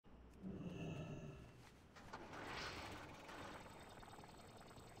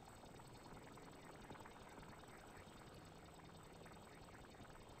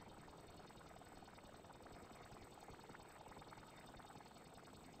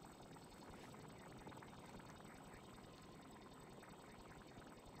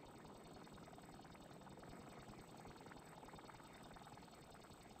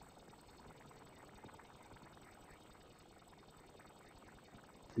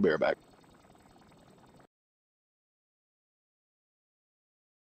Be right back.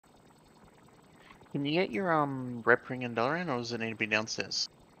 Can you get your rep ring and Dorian, or does it need to be downstairs?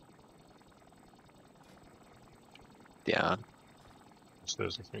 Down.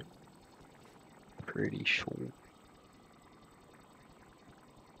 Upstairs, I think. Pretty sure.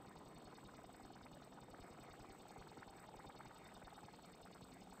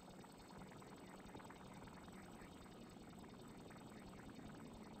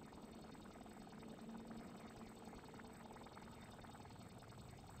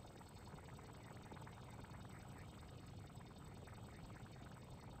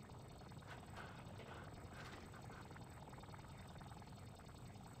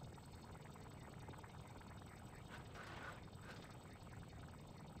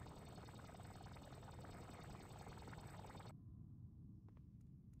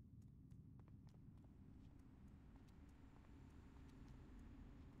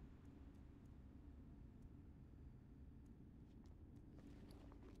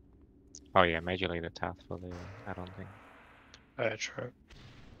 Oh yeah, Major League attack for the add-on thing. Yeah, true.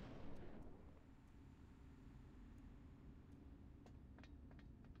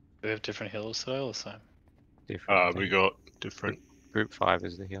 Do we have different healers today or the same? Different We thing. got different. Group 5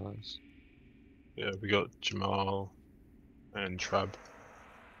 is the healers. Yeah, we got Jamal and Trab.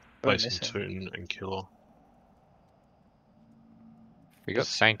 We're Blazing missing. Toon and Killer. We got Who's-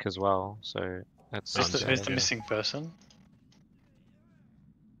 Sank as well, so that's Who's Who's the yeah. missing person?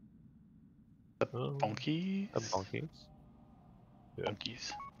 The Oh, Bonkies? the bonkies. Yeah.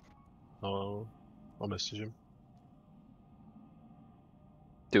 Bonkies. I'll message him.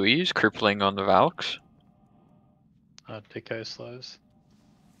 Do we use crippling on the Valks? DK slows.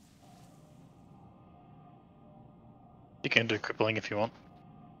 You can do crippling if you want.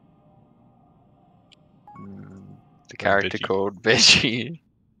 The character Veggie. called Veggie.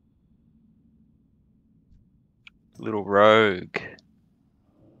 Little rogue.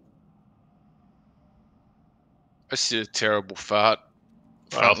 I see a terrible fart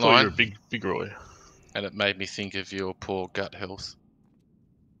I front thought you were line, big Roy. and it made me think of your poor gut health.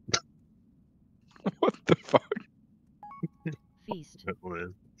 What the fuck? Feast.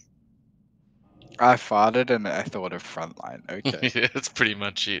 I farted and I thought of frontline. Okay. Yeah, that's pretty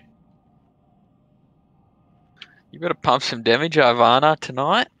much it. You better pump some damage, Ivana,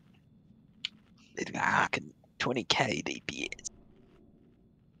 tonight. It's fucking 20k DPS.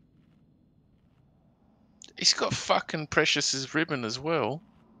 He's got fucking Precious's ribbon as well.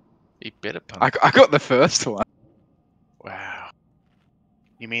 He better pump. I got the first one. Wow.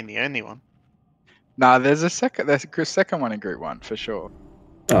 You mean the only one? Nah, there's a second one in group 1 for sure.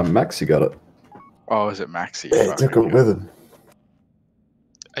 Maxi got it. Oh, is it Maxi? Yeah, he Fucking took it hell. with him.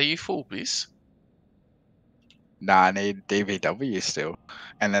 Are you full, Biz? Nah, I need DVW still.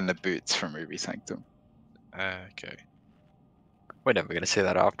 And then the boots from Ruby Sanctum. Okay. We're never going to see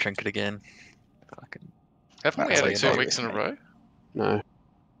that arc trinket again. Fucking. Haven't we That's had like it 2 another weeks in a thing. row? No,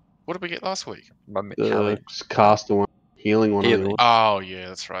 What did we get last week? the caster one, healing one. Healing. Oh, yeah,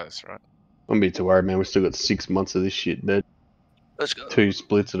 that's right, that's right. I'm a bit too worried, man. We've still got 6 months of this shit. But Let's go. 2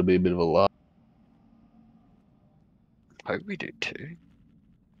 splits, it'll be a bit of a lot. Hope we do too.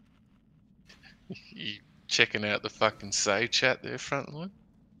 You checking out the fucking save chat there, frontline?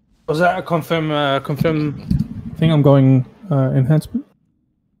 Was that a confirm thing? I'm going enhancement.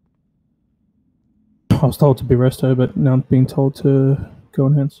 I was told to be resto, but now I'm being told to go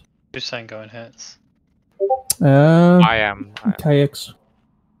enhance. Who's saying go enhance? I am. KX.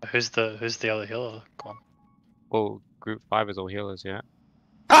 Who's the other healer? Go on. Well, group 5 is all healers, yeah.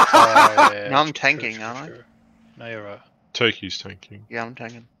 Oh, yeah, No, I'm true, tanking, true, aren't I? true. No, you're right. Turkey's tanking. Yeah, I'm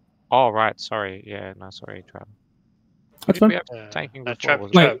tanking. Oh, right, sorry. Yeah, no, sorry, Trav. That's Did we fine. have tanking No, before? Trap,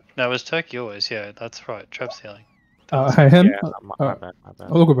 was Trap. No, it was Turkey always. Yeah, that's right. Trap's healing. Hey, Hen. Yeah, my bad, my bad.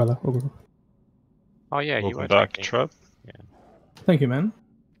 All good, brother. All good. Oh, yeah, you Welcome were back, tanking. Trap. Thank you, man.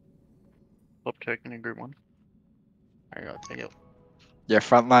 Stop taking in group 1. I gotta take it. Yeah,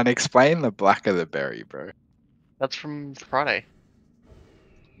 frontline, explain the black of the berry, bro. That's from Friday.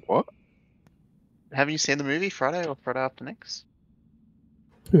 What? Haven't you seen the movie Friday or Friday After Next?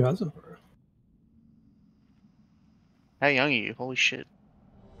 Who hasn't, bro? How young are you? Holy shit.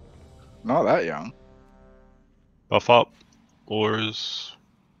 Not that young. Buff up. Auras.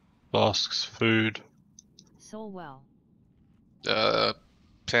 Flasks. Food. Soul well.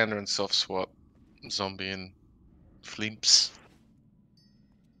 Panda and soft swap. Zombie and flimps.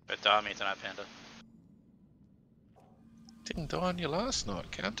 But die me tonight, Panda. Didn't die on you last night,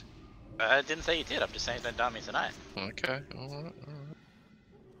 cunt. I didn't say you did, I'm just saying don't die me tonight. Okay, alright.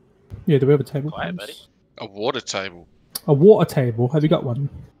 Yeah, do we have a table? Quiet, please? A water table. A water table. Have you got one? I'm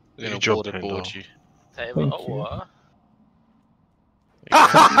gonna Good job, waterboard Panda. you, Table Thank of you. water.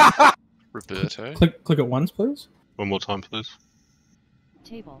 Roberto. Click it once, please. One more time, please.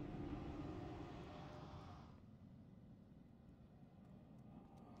 Table.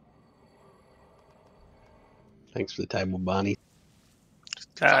 Thanks for the table, Barney.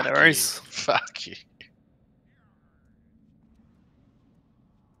 Fuck No worries. you. Fuck you.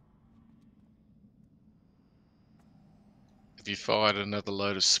 Have you fired another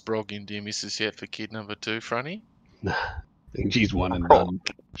load of sprog into your missus yet for kid number 2, Fronty? Nah, I think she's one and done.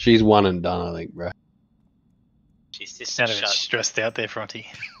 She's one and done, I think, bro. She's just Sound a bit shut. stressed out there, Fronty.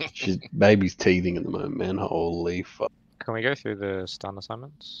 She's baby's teething at the moment, man. Holy fuck. Can we go through the stun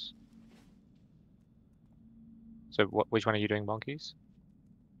assignments? So which one are you doing, Bonkies?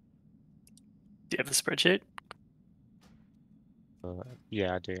 Do you have the spreadsheet?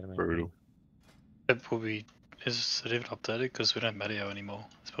 Yeah, I do. I mean, Brutal. It will be. Is it even updated? Because we don't Matteo anymore.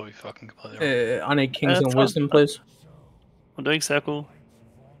 It's probably fucking completely wrong. I need kings that's and fine. wisdom, please. I'm doing circle.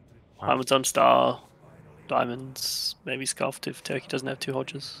 Diamonds on star. Diamonds. Maybe scuffed if Turkey doesn't have 2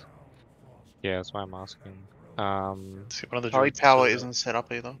 hodges. Yeah, that's why I'm asking. See, one of the Holy druids power said isn't set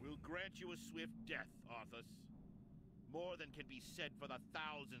up either. We'll grant you a swift death, Arthas. More than can be said for the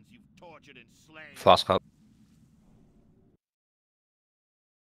thousands you've tortured and slain. Flask up.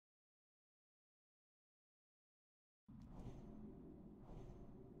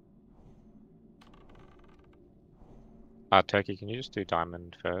 Turkey, can you just do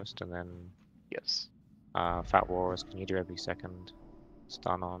diamond first, and then Yes. Fat Walrus, can you do every second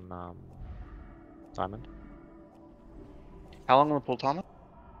stun on diamond? How long on the pull timer?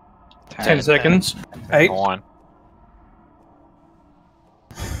 10 seconds. 8. 9.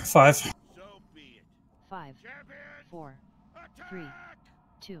 5. So be it. 5, 4, 3,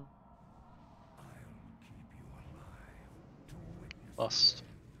 2. Lost.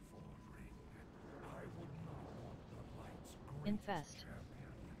 Infest.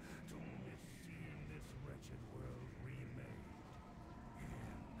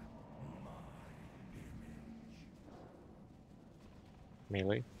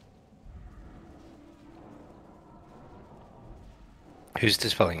 Melee. Who's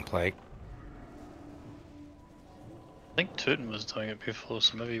dispelling plague? I think Tootin was doing it before,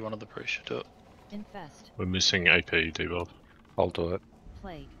 so maybe one of the priests should do it. Infest. We're missing AP debuff. I'll do it.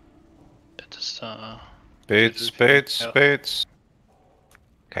 Plague. Yeah, just Boots, Yeah. boots, boots.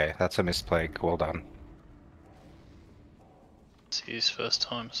 Okay, that's a missed plague. Well done. it's his first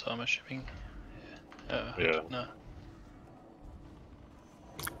time, so I'm assuming. Yeah. Yeah. No.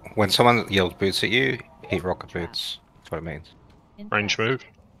 When someone yells boots at you, hit rocket boots. That's what it means. Range Infest. move.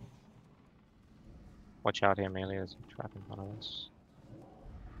 Watch out here, Melee, there's a trap in front of us.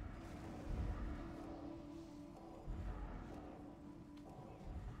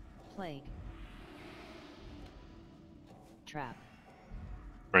 Plague. Trap.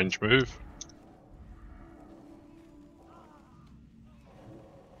 Range move.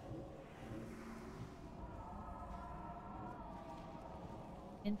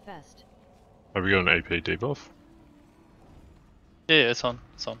 Infest. Have we got an AP debuff? Yeah, it's on.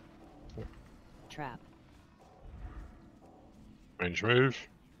 It's on. Trap. Range move.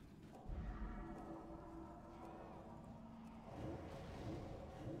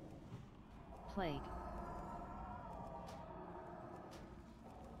 Plague.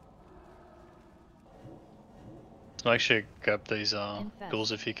 So make sure you grab these Infest.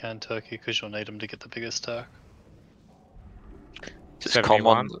 bills if you can, Turkey, because you'll need them to get the biggest stack. Just com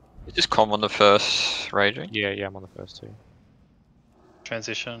on, 71. just com on the first raging. Yeah, I'm on the first 2.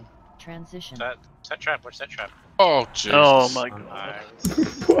 Transition. Transition. Set trap. Watch that trap. Oh, Jesus. Oh my god.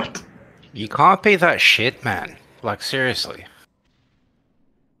 What? You can't be that shit, man. Like, seriously.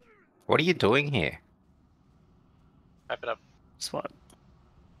 What are you doing here? Wrap it up. Smart.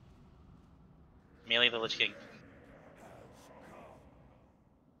 Melee Village King.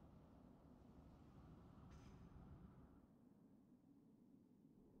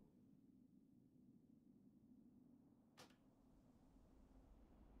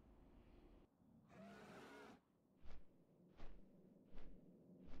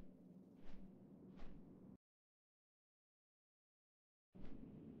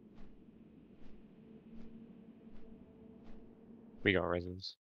 We got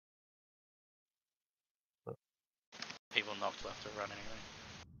reses. People knocked left to run anyway.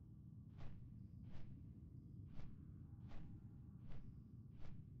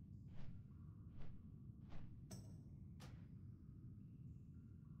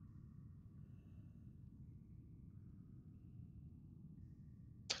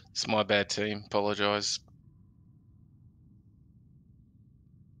 It's my bad team. Apologise.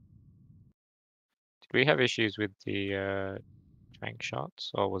 Did we have issues with the tank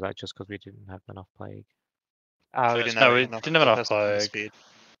shots, or was that just because we didn't have enough plague? We didn't No, have we enough. didn't have the enough first one was plague. speed.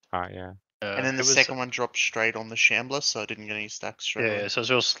 Alright, yeah. And then the it was, second one dropped straight on the Shambler, so I didn't get any stacks straight Yeah, away. so it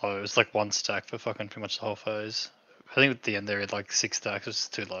was real slow. It was like 1 stack for fucking pretty much the whole phase. I think at the end there it had like 6 stacks, which is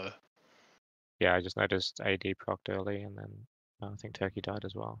too low. Yeah, I just noticed AD procced early, and then I think Turkey died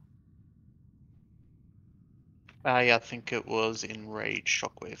as well. Yeah, I think it was Enrage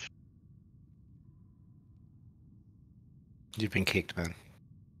Shockwave. You've been kicked, man.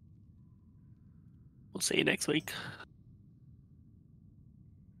 We'll see you next week.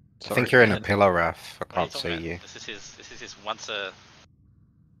 I think you're in a pillar, Raf. I can't see you. This is his once a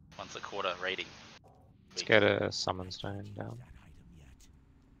quarter rating. Let's get a summon stone down.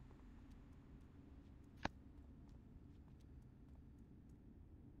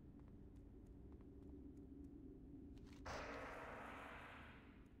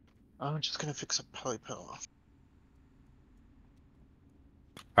 I'm just gonna fix a polypillar.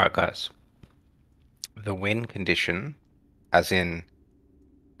 Alright, guys. The win condition, as in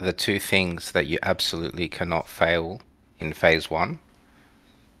the two things that you absolutely cannot fail in phase 1,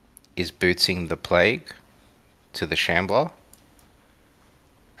 is bootsing the plague to the Shambler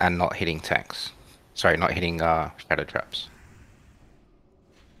and not hitting tanks. Sorry, not hitting shadow traps.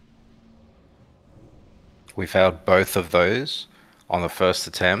 We failed both of those on the first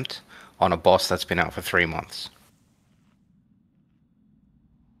attempt on a boss that's been out for 3 months.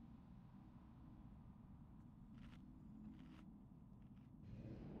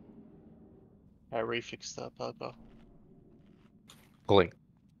 I refixed that polypillar. Pulling.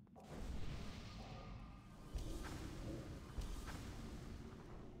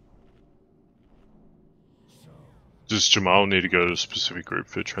 Does Jamal need to go to a specific group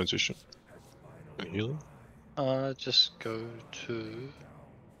for transition? And healing? Just go to...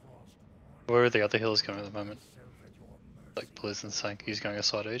 Where are the other healers going at the moment? Like Blizz and Sankey's going a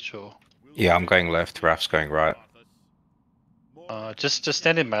side each, or...? Yeah, I'm going left, Raf's going right. Just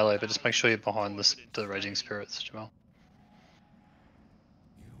stand in melee, but just make sure you're behind the Raging Spirits, Jamal.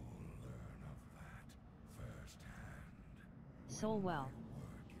 Soulwell.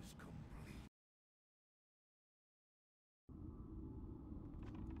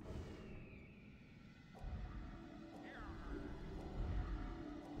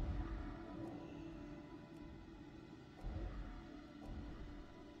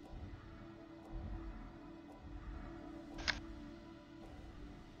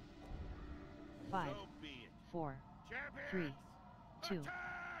 Five, 4, 3, 2,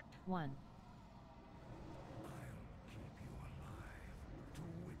 1.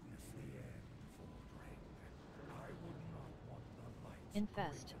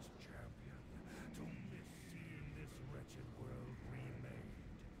 Infest.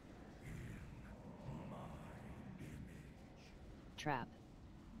 Trap.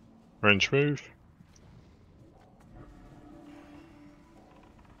 Range move.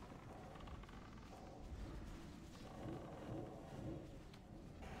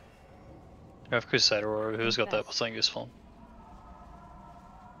 You have Crusader, or who's got that? Infest. What's something useful?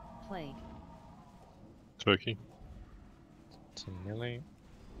 Plague. Turkey. It's a melee.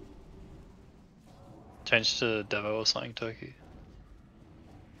 Change to Devo or something, Turkey.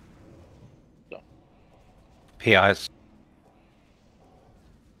 PIs.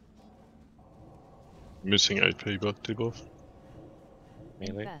 Missing AP buff debuff.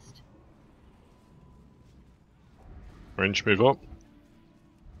 Melee. Infest. Range move up.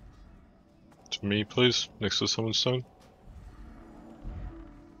 To me, please, next to summon stone.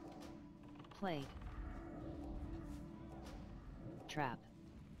 Plague. Trap.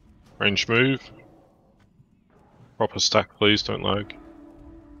 Range move. Proper stack, please, don't lag.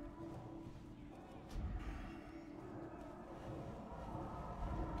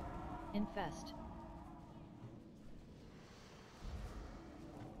 Infest.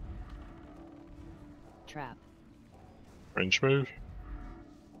 Trap. Range move.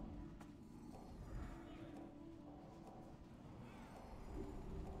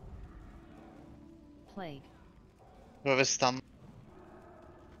 Plague. Whoever's stunned.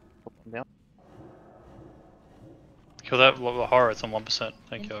 Down. Kill that horror, it's on 1%.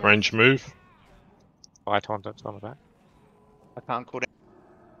 Thank you. Range move. I taunted on the back. I can't call down.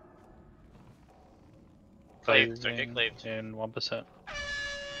 Cleaved, don't get cleaved. In 1%.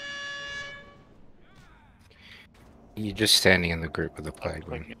 You're just standing in the group with the plague,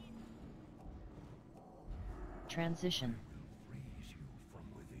 man. Transition.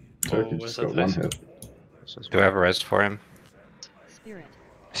 Turkey where's just that got one face? hit. Do I have a rest for him? Spirit.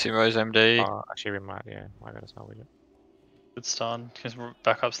 Simo's MD. Oh, actually, we might, yeah. Might gotta salvage it. Good stun. He's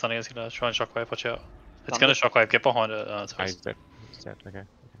back up stunning. He's gonna try and shockwave. Watch out. It's gonna shockwave. Get behind it. It's Oh, he's dead. He's dead. Okay.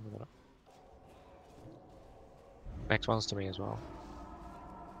 We got it. Next one's to me as well.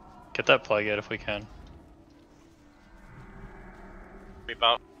 Get that plague out if we can.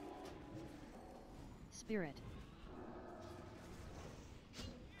 Rebuff. Spirit.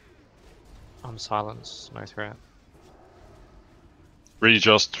 I'm silenced. No threat.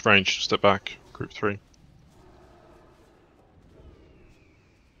 Readjust, range, step back. Group 3.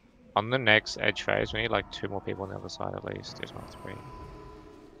 On the next edge phase, we need like 2 more people on the other side at least, if not 3.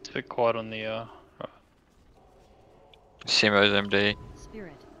 It's a bit quiet on the Simo's MD.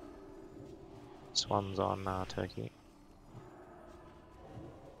 Spirit. Swan's on Turkey.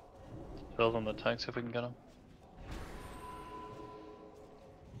 build on the tanks if we can get them.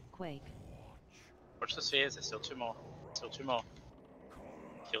 Quake. Watch the spheres, there's still 2 more. Still 2 more.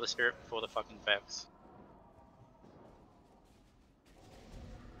 Kill the spirit before the fucking fags.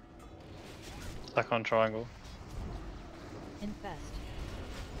 Back on triangle. Infest.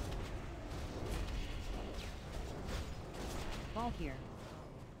 Ball here.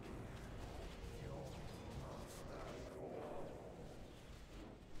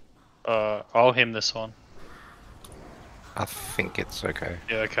 I'll him this one. I think it's okay.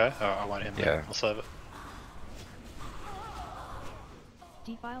 Yeah, okay. I won't him. Yeah. I'll save it.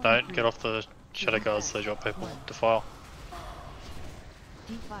 Defile. Don't get off the shadow guards, they drop people. Defile.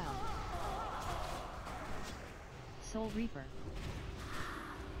 Defile. Soul Reaper.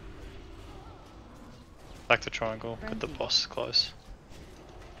 Back to triangle. Get the boss close.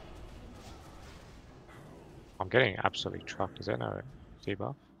 I'm getting absolutely trucked. Is there no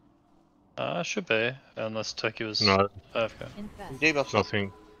debuff? Should be, unless Turkey was No. AFK. Infest.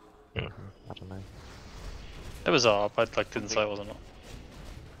 Nothing. Yeah. I don't know. It was up, I didn't say it wasn't up.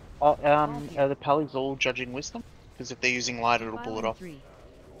 Oh, are the Pallies all judging wisdom? Because if they're using light, it'll pull it off. 3,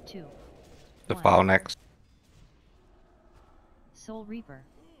 2, The 1. file next. Soul Reaper.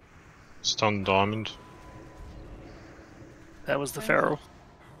 Stun diamond. That was the feral.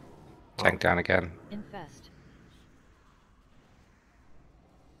 Tank down again. Infest.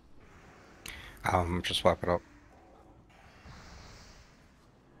 Just wipe it up.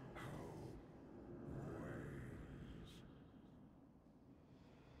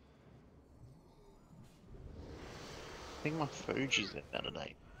 I think my Fuji's out of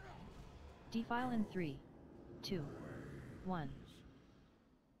date. Defile in 3, 2, 1.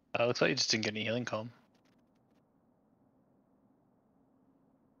 Looks like you just didn't get any healing calm.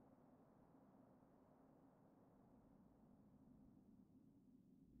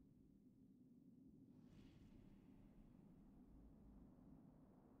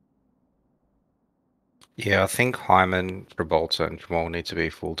 Yeah, I think Hyman, Gibraltar, and Jamal need to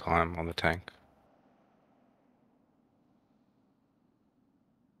be full time on the tank.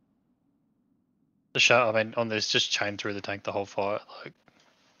 I mean, on this, just chain through the tank the whole fight, like,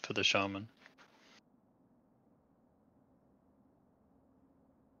 for the shaman.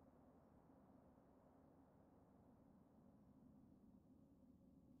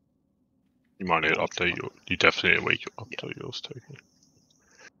 You might need to update your. You definitely need to update yours, Turkey.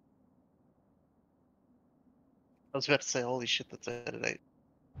 I was about to say, holy shit, that's out of date.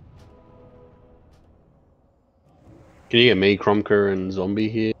 Can you get me, Cromker, and Zombie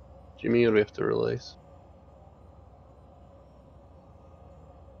here, Jimmy, or do we have to release?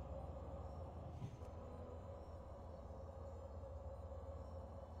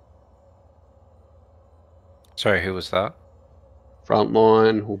 Sorry, who was that? Front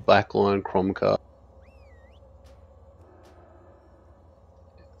line or back line, Cromker?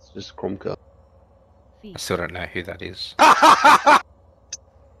 It's just Cromker. I still don't know who that is.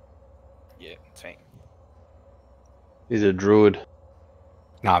 Yeah, tank. He's a druid.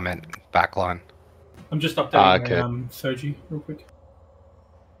 No, I meant backline. I'm just updating okay. Soji real quick.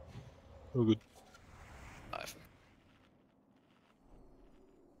 All good.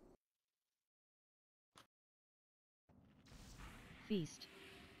 Feast.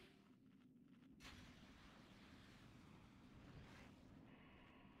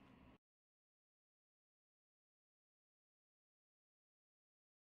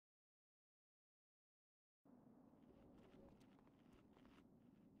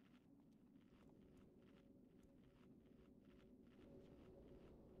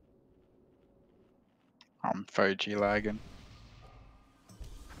 I'm Fuji lagging.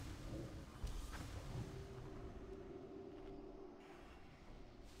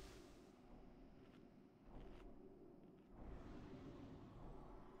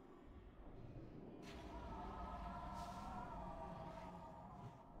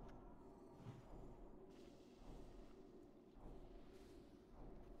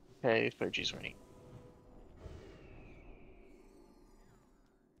 Okay, Fuji's ready.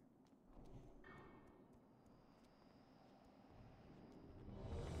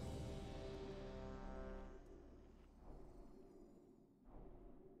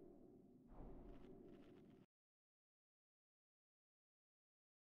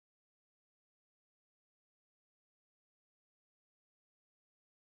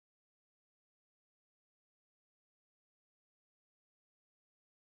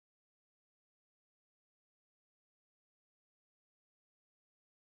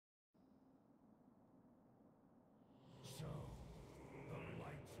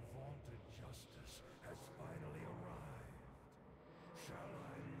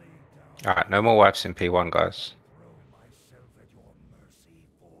 Alright, no more wipes in P1, guys.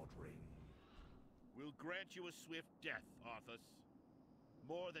 We'll grant you a swift death, Arthas.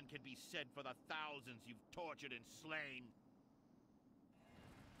 More than can be said for the thousands you've tortured and slain.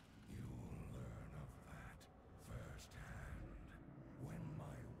 When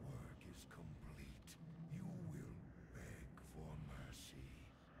my work is complete, you will beg for mercy,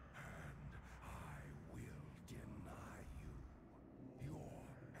 and I will deny you. Your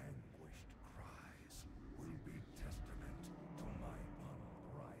anguished cries will be testament to my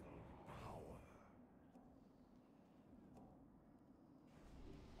unbridled power.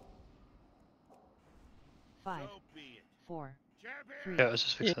 Five, 4, 3, Yeah, I was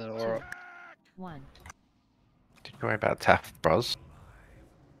just fixing that aura. 1. Don't worry about Taff, bros.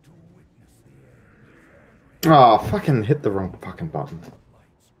 Oh, fucking hit the wrong fucking button.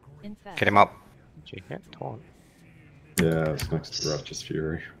 Infest. Get him up. Did you hit taunt? Yeah, it's next to Righteous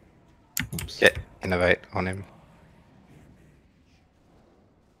Fury. Oops. Get innovate on him.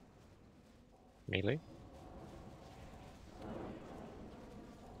 Melee.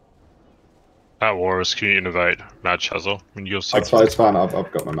 At Warriors, can you innovate Mad Chazor? I mean, you're That's fine, it's fine. I've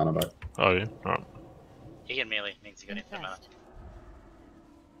got my mana back. Oh, yeah? Alright. He can melee, means he got infinite mana.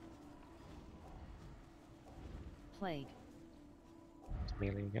 Plague. It's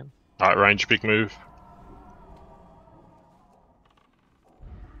melee again. Alright, range, big move.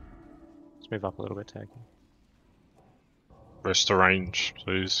 Let's move up a little bit, Turkey. Rest the range,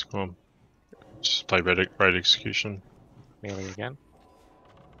 please. Come on. Just play red execution. Melee again.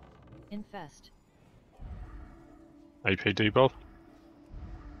 Infest. AP debuff.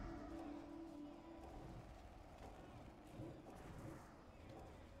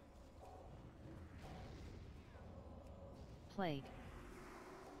 Plague.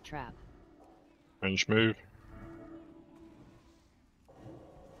 Trap. Range move.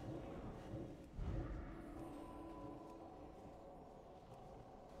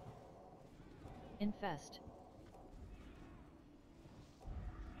 Infest.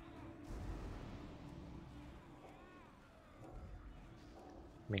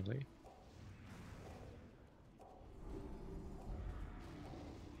 Melee.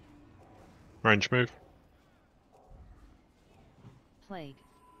 Range move. Plague.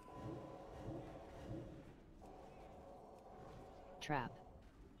 Trap.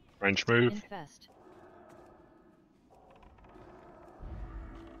 Range move. Infest.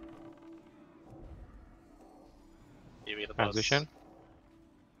 Be the boss. Transition.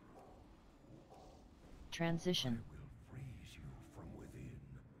 Transition.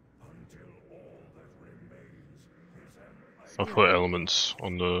 I'll put elements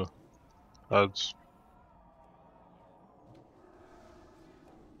on the ads.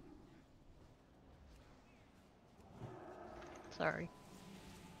 Sorry.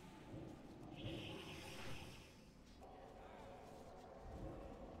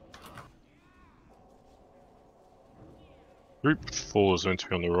 Group 4 is meant to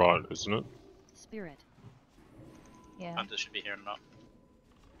be on the right, isn't it? Spirit. Yeah. Hunter should be here or not.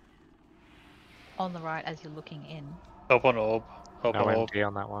 On the right as you're looking in. Help on orb. Help No on orb. MD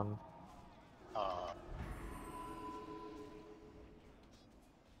on that one.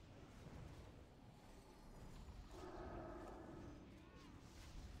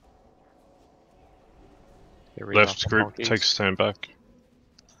 Get rid Left of the group monkeys. takes stand back.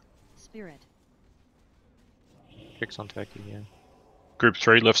 Spirit. Tricks on Turkey, yeah. Group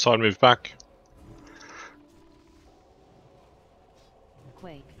 3, left side move back.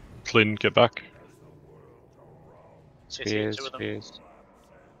 Quake. Flynn, get back. Spears, two of them. spears.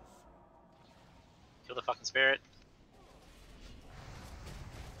 Kill the fucking spirit.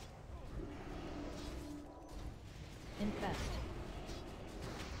 Infest.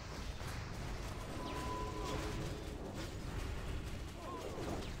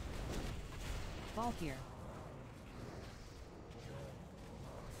 Fall here.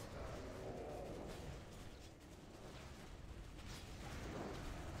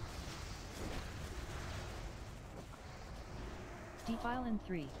 Defile in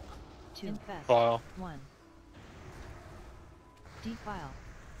 3, 2, infest, File. 1. Defile.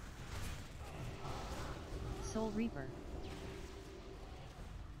 Soul Reaper.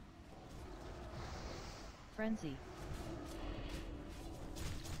 Frenzy.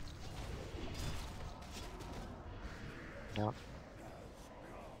 No.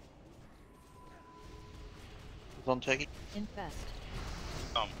 It's on Turkey. Infest.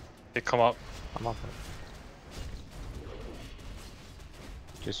 They come up. I'm off it.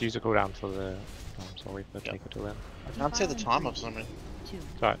 Just use a cooldown for the Soul Reaper, take it to them. I can't see the time of something. 2.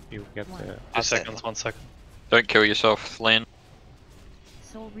 Right, you'll get One. the... 2 seconds, 1 second. Don't kill yourself, Lynn.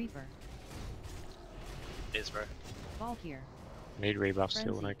 Soul Reaper. It is, bro. Valkyr. Need rebuffs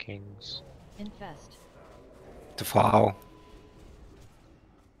still, no Frenzy. kings. Infest. Defile.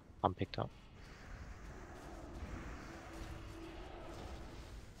 I'm picked up.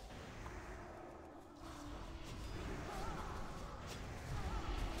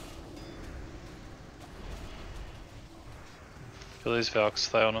 Kill these Valks,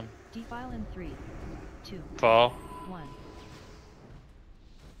 stay on them. Defile in 3, 2, File. 1.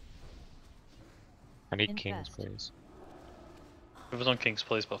 I need kings, Infest. please. Whoever's on Kings,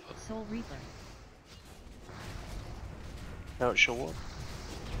 please buff it. Soul Reaper. No, it sure will.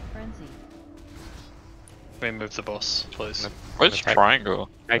 Frenzy. Can we move the boss, please? Where's triangle?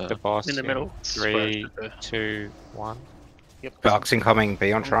 Take the boss In the middle. 3, 2, 1. Yep. Valks incoming,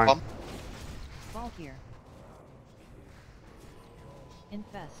 be on triangle. Valkyr.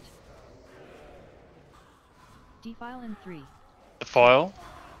 Infest. Defile in 3, Defile.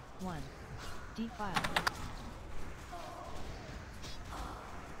 1. Defile.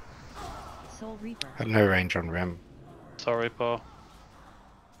 Soul Reaper. Have no range on Rem. Sorry, Paul.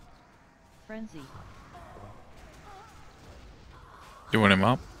 Frenzy. You want him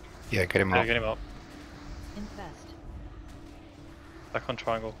up? Yeah, get him Yeah, up. get him up. Infest. Back on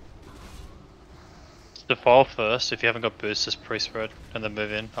triangle. Defile first. If you haven't got boost, just pre-spread and then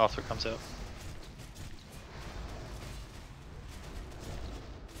move in after it comes out.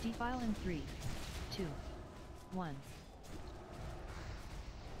 Defile in 3, 2, 1.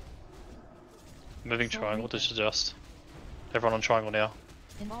 Moving Soul triangle, Reaper. just adjust. Everyone on triangle now.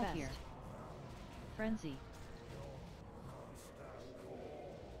 Infest. Frenzy.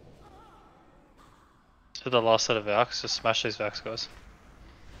 To the last set of Valks, just smash these Valks, guys.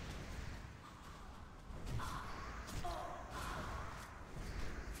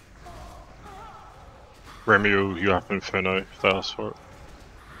 Remy, you have Inferno if they ask for it.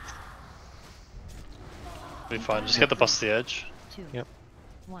 Be fine, just get the boss to the edge. 2, Yep.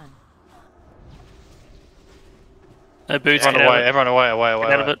 1. No boots, Everyone get out away, of it. everyone away, away, away.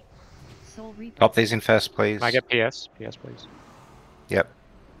 Get out of away. it. Soul Reaper. Pop these in first, please. Can I get PS? PS, please. Yep.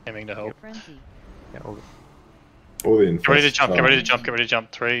 Aiming to help. Frenzy. Yeah, all All the Get ready to infest, jump, get ready to jump, get ready to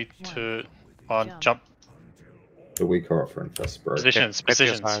jump. 3, 2, 1, Jump. jump. The weak are up for infest, bro. Positions, Get to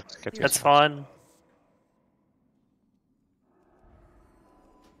your positions. sides, get to your That's sides. fine.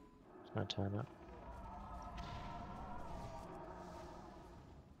 No turn up.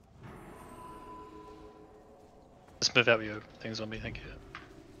 Just move out with your things on me, thank you.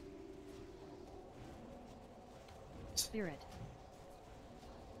 Spirit.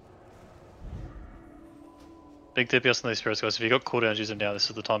 Big DPS on these spirits, guys. If you got cooldowns, use them now. This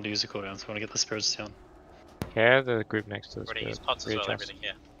is the time to use the cooldowns. We want to get the spirits down. Yeah, the group next to the Already spirit. used pots as well, Readjust. everything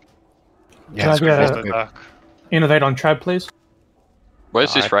here. Can I it's get good. Let's a- move back. Innovate on Trab, please.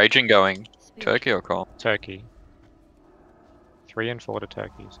 Where's this Alright. raging going? Spirit. Turkey or Col? Turkey. 3 and 4 to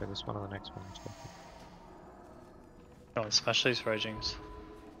Turkey, so this one and the next one is Turkey. Come on, smash these ragings.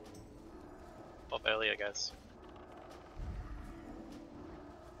 Pop earlier, guys.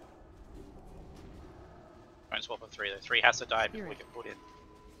 Don't swap on 3 though. 3 has to die before we get put in.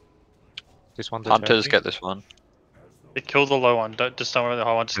 This one's a Hunters Turkey. get this one. Kill the low one. Just don't worry about the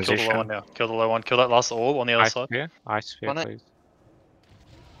high one. Just kill the low Position. one now. Kill the low one. Kill that last orb on the other Ice side. sphere, ice sphere, On it. please.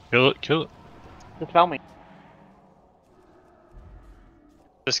 Kill it, kill it. Dispel me.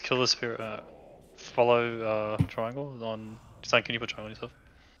 Just kill the spirit. Follow triangle on. Stan, can you put triangle on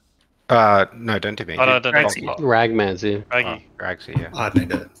yourself? No, don't do me. Oh no, don't Rag's do here. Ragman's here. Raggy. Drags it, yeah. I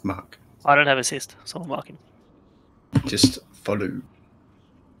need a mark. I don't have assist, so I'm marking. Just follow.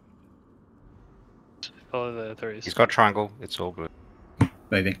 Follow the threes. He's got triangle, it's all good.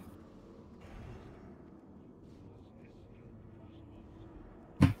 Moving.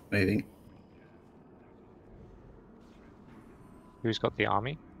 Moving. Who's got the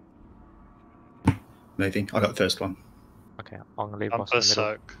army? Moving. I got the first one. Okay, I'm gonna leave I'm boss in the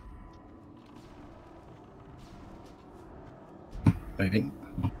middle. berserk. Moving.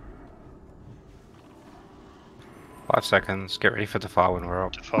 5 seconds. Get ready for Defile when we're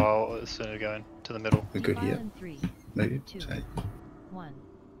up. Defile as soon as we're going to the middle. We're good Defile here. in 3, Maybe. 2, Say. 1.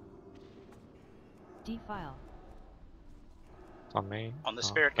 Defile. It's on me. On the Oh,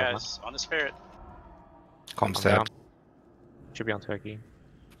 spirit, never mind. guys. On the spirit. Comms I'm down. down. Should be on Turkey.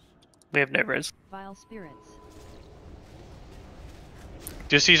 We have no res. Vile spirits.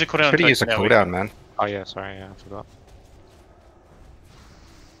 Just use a cooldown. Should have used a now, cooldown, man. Oh yeah, sorry, yeah, I forgot.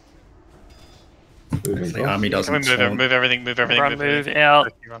 The army Can we doesn't. move, spawn. move everything, move everything, Everyone move everything. out.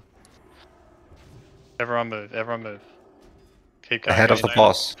 Turkey, run. Everyone move, everyone move. Keep going. Ahead of the guys.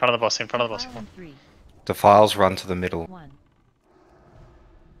 boss. In front of the boss, in front of the boss. Defile in 3, Defiles run to the middle. 1.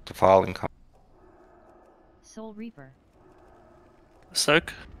 Defile income. Soul Reaper.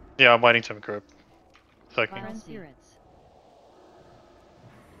 Soak. Yeah, I'm waiting to group. Soaking. Vile spirits.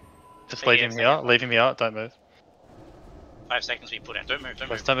 Just Hey, leaving me out, leaving me out, don't move. 5 seconds we put in. Don't move, don't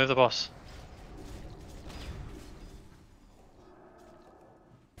Guys, move. don't move the boss.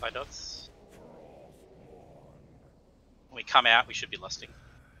 5 dots. When we come out, we should be lusting.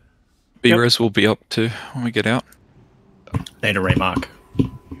 B-res will be up too when we get out. Need a remark.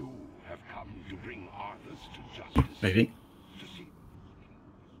 Maybe.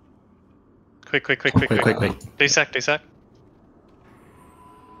 Quick. Quick. Desac, desac.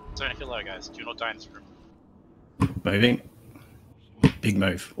 Zone if you're low, guys. Do not die in this room. Moving. Big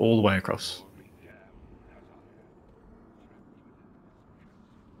move. All the way across.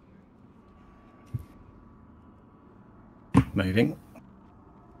 Moving.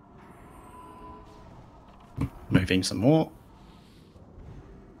 Moving some more.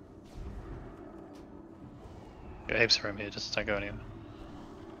 Got heaps of room here, just don't go anywhere.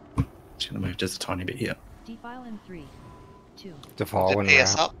 Just gonna move just a tiny bit here. Defile in 3, 2. Defile when we're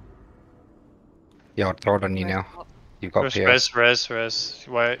out. Yeah, I'll throw it on you now. You've got PS. Res.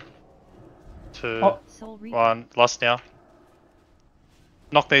 Wait. 2, Soul Reaper. 1. Lost now.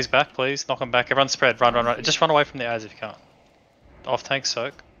 Knock these back, please. Knock them back. Everyone spread. Run. Just run away from the ads if you can't. Off tank,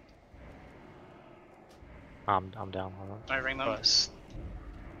 soak. I'm down. Hold on. Don't ring them. Right.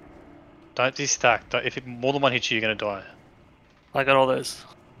 Don't destack. If more than one hits you, you're gonna die. I got all those.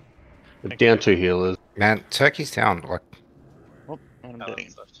 Down 2 healers. Man, Turkey's down. Like,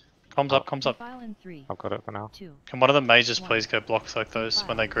 Comms up. Defile in 3, I've got it for now. 2. Can one of the mages please go block soak those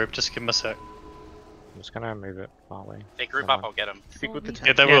when they group? Just give them a sec. I'm just gonna move it far away. If they group up, I'll get them.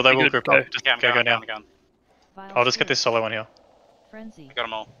 Yeah, they will group go. up. Just Okay, I'm go going, now. I'm going. Vile I'll just get this spirits. solo one here. Frenzy. I got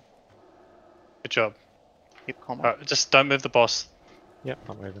them all. Good job. Keep calm. Alright, just don't move the boss. Yep,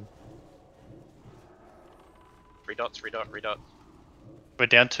 I'm moving. 3 dots, redot. We're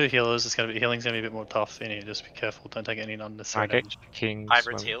down 2 healers. It's gonna be healing's gonna be a bit more tough in here. Just be careful. Don't take any unnecessary Okay, damage. Kings.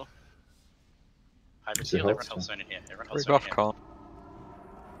 Hybrids when- heal. Hybrids Is it heal. Everyone health? health zone in here. Everyone health Read zone off, in here. Colin.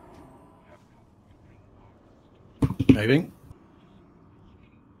 Moving.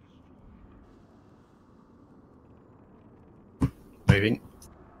 Moving.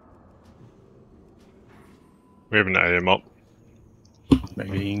 We have an AM up.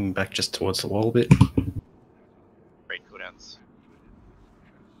 Moving back just towards the wall a bit. Great cooldowns.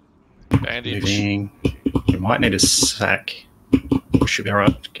 Bandage. Moving. We might need a sack. We should be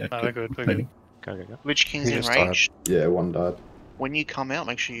alright. Okay, No, we're good. We're Moving. good. Go. Lich King's Who in just died? range. Yeah, one died. When you come out,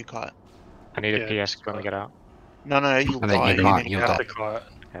 make sure you kite. I need a Yeah, PS just when we get out. No, you'll And then die. you can't, and you'll then Have die. to quiet.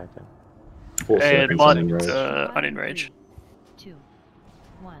 Okay. 4 And seconds one, on enrage. unenrage. 2,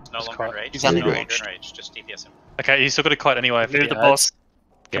 1. No Just longer quiet. enraged. He's No longer unenraged. enraged. Just DPS him. Okay, he's still got a kite anyway. For Move the ads. boss.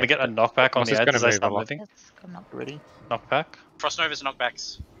 Can we get a knockback on Boss the is ads gonna as they move start a lot. moving? That's coming up. Ready? Knockback. Frost Novas,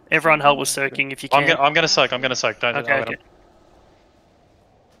 knockbacks. Everyone help with soaking if you can. I'm gonna soak. Don't. Okay.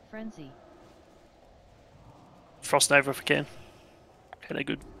 Frenzy. Frost Nova if we can. Okay, they're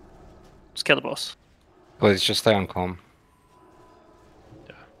good. Just kill the boss. Please just stay on comm.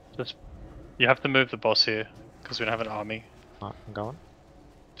 Just you have to move the boss here because we don't have an army. Alright, I'm going.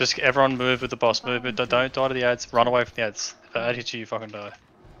 Just everyone move with the boss. Move it. Don't die to the ads. Run away from the ads. If the ad hits you fucking die.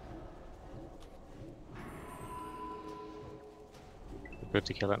 Good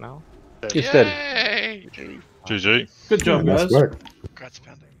to kill it now. He's dead. Yay! GG. Good job, Nice guys. work. Congrats,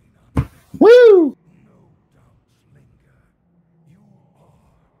 Panda. Woo!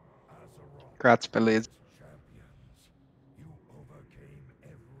 Grats, Belize. You overcame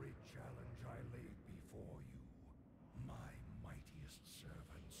every challenge I laid before you. My mightiest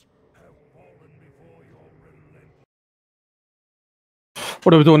servants have fallen before your relentless.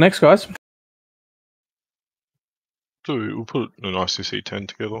 What are we doing next, guys? So we'll put an ICC 10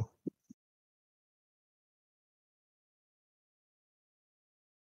 together.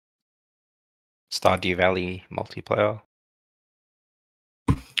 Stardew Valley multiplayer.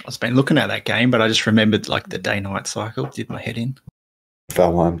 I've been looking at that game, but I just remembered like the day-night cycle. Did my head in.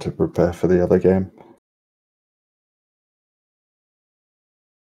 Valheim to prepare for the other game.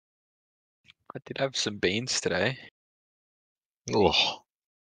 I did have some beans today. Oh,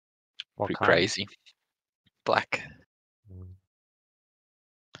 Pretty crazy. Black.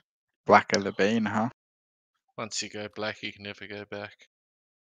 Black of the bean, huh? Once you go black, you can never go back.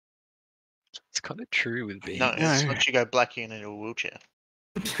 It's kind of true with beans. No, it's once you go black, you're in a wheelchair.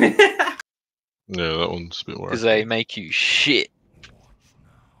 yeah, that one's a bit worrying. Because they make you shit.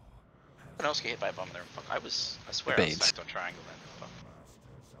 What else get hit by a bomb there? Fuck, I swear I was stacked on triangle then. Fuck.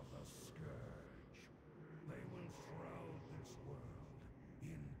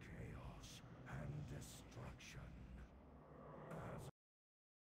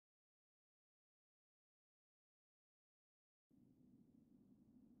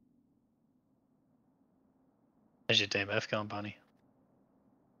 How's your DMF going, Bunny?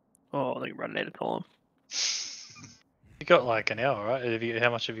 Oh, I think running out of time. You got like an hour, right?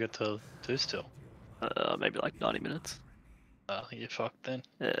 How much have you got to do still? Maybe like 90 minutes. Oh, you're fucked then.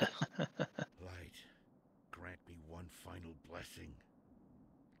 Yeah. Light, grant me one final blessing.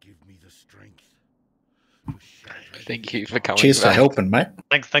 Give me the strength. Thank you for coming. Cheers for back. helping, mate.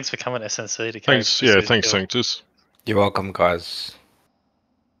 Thanks for coming, SNC. To carry Thanks, this yeah, with thanks, Bill. Sanctus. You're welcome, guys.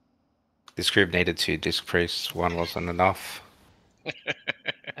 This group needed 2 disc priests. One wasn't enough.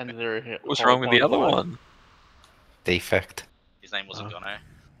 And there. What's wrong with the other one? Defect. His name wasn't Gono.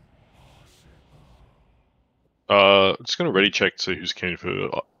 Just gonna ready check to see who's keen for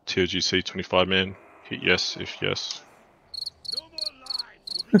TOGC 25 man. Hit yes if yes.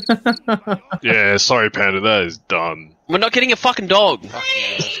 Yeah, sorry, Panda, that is done. We're not getting a fucking dog. I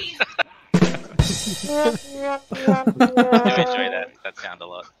do enjoy that sound a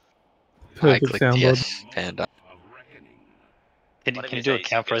lot. I clicked yes, Panda. Can you do a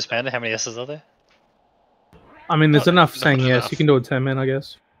count for us, Panda? How many S's are there? I mean, there's enough saying not yes. enough. You can do a 10 man, I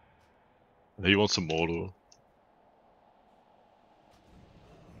guess. He wants some mortal.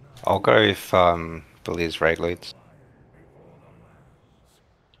 I'll go if Billy's raid leads.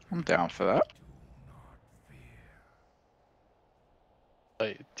 I'm down for that.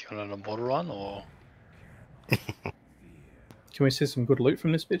 Wait, do you want a mortal run or? Can we see some good loot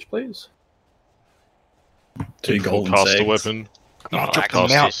from this bitch, please? 2 golden Cast a segs. weapon. Cast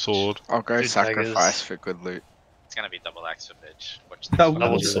a sword. I'll go 2 sacrifice daggers. for good loot. It's gonna be double axe for bitch. Watch this.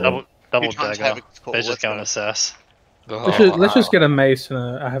 Double sword. Double Two times dagger. Havoc's call, They're just let's going go. assess. Let's just get a mace and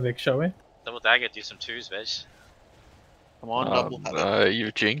a havoc, shall we? Double dagger, do some twos, bitch. Come on, double havoc. No,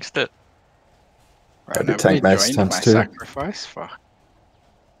 you've jinxed it. Right, Maybe nobody tank mace joined times my 2. sacrifice. Fuck.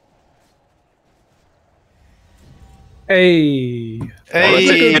 Hey.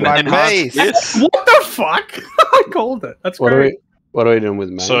 Hey, my enhanced mace! What the fuck? I called it. That's What great. are we doing with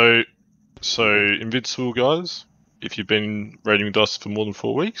May? So Invincible guys, if you've been raiding with us for more than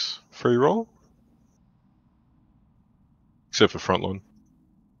 4 weeks, free roll. Except for frontline.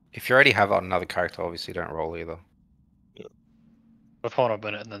 If you already have another character, obviously don't roll either. If I want to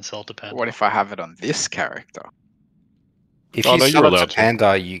burn it and then sell it to Panda. What if I have it on this character? If Oh, you no, sell you're it allowed to to.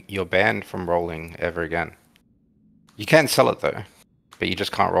 Panda, you're banned from rolling ever again. You can sell it though, but you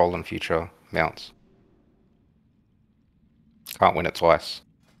just can't roll on future mounts. Can't win it twice.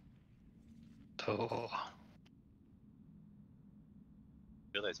 Oh.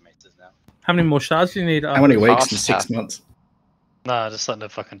 Feel those maces now. How many more shards do you need? How many weeks in faster. 6 months? Nah, just letting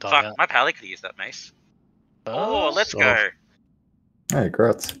it fucking die Fuck, out. my pally could use that mace. Oh, let's go. Hey,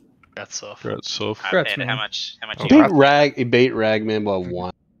 grats. That's off. Great stuff. Congrats, Panda, man. how much Oh, you crap. He beat Ragman by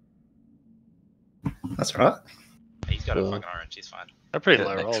 1. That's right. He's got a So- fucking orange, he's fine. They're pretty Yeah,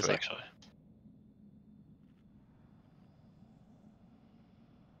 low next rolls, week. actually.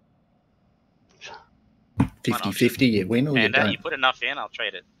 Why not? 50-50, you win or you Panda, don't. you put enough in, I'll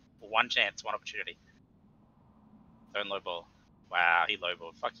trade it. One chance, one opportunity. Don't lowball. Wow, he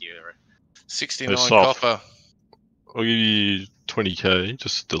lowballed. Fuck you, Ero. 69 Hey, soft. copper. I'll give you 20k,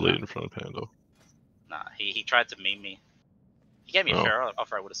 just delete in front of Panda. Nah, he tried to meme me. He gave me a Oh. fair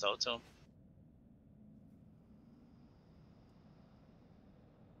offer, I would have sold it to him.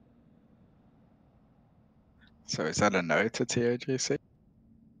 So is that a no to TOGC?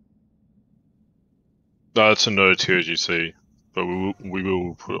 No, it's a no TOGC, but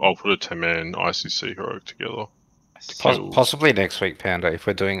I'll put a 10-man ICC heroic together. To kill. Possibly next week, Panda. If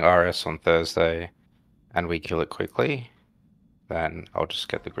we're doing RS on Thursday and we kill it quickly, then I'll just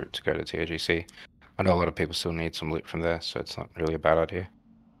get the group to go to TOGC. I know a lot of people still need some loot from there, so it's not really a bad idea.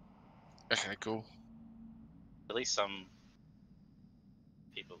 Okay, cool. At least some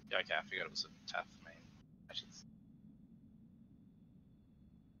people. Okay, I forgot it was a tough main. Actually,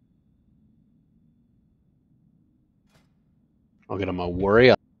 I'll get on my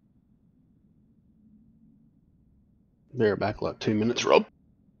warrior. They're back like 2 minutes, Rob.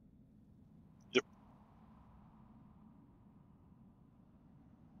 Yep.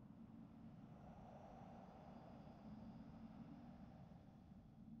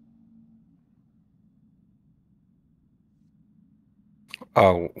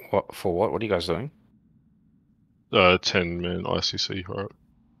 Oh, what for? What? What are you guys doing? 10-man ICC heroic.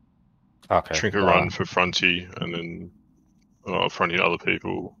 Okay. Trinket run for Fronty, and then Fronty other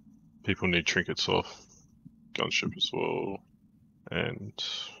people. People need trinkets off. Gunship as well. And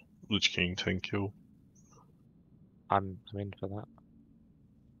Lich King 10 kill. I'm in for that.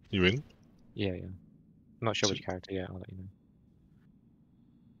 You in? Yeah, yeah. I'm not sure which character yet. I'll let you know.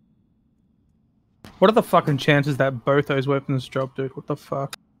 What are the fucking chances that both those weapons drop, dude? What the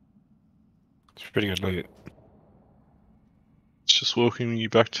fuck? It's pretty good loot. It's just welcoming you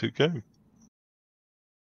back to the game.